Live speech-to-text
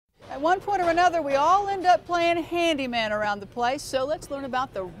At one point or another, we all end up playing handyman around the place, so let's learn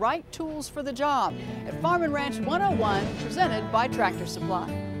about the right tools for the job at Farm and Ranch 101, presented by Tractor Supply.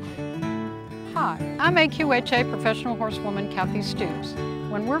 Hi, I'm AQHA professional horsewoman Kathy Stoops.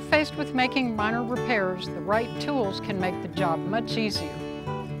 When we're faced with making minor repairs, the right tools can make the job much easier.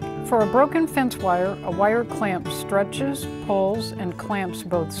 For a broken fence wire, a wire clamp stretches, pulls, and clamps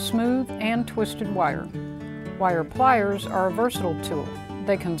both smooth and twisted wire. Wire pliers are a versatile tool.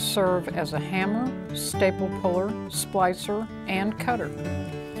 They can serve as a hammer, staple puller, splicer, and cutter.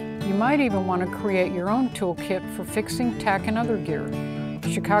 You might even want to create your own toolkit for fixing tack and other gear.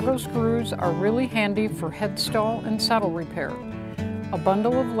 Chicago screws are really handy for headstall and saddle repair. A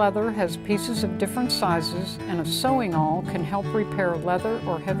bundle of leather has pieces of different sizes, and a sewing awl can help repair leather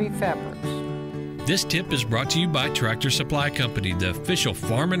or heavy fabrics. This tip is brought to you by Tractor Supply Company, the official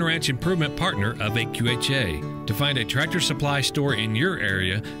farm and ranch improvement partner of AQHA. To find a Tractor Supply store in your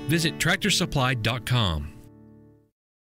area, visit tractorsupply.com.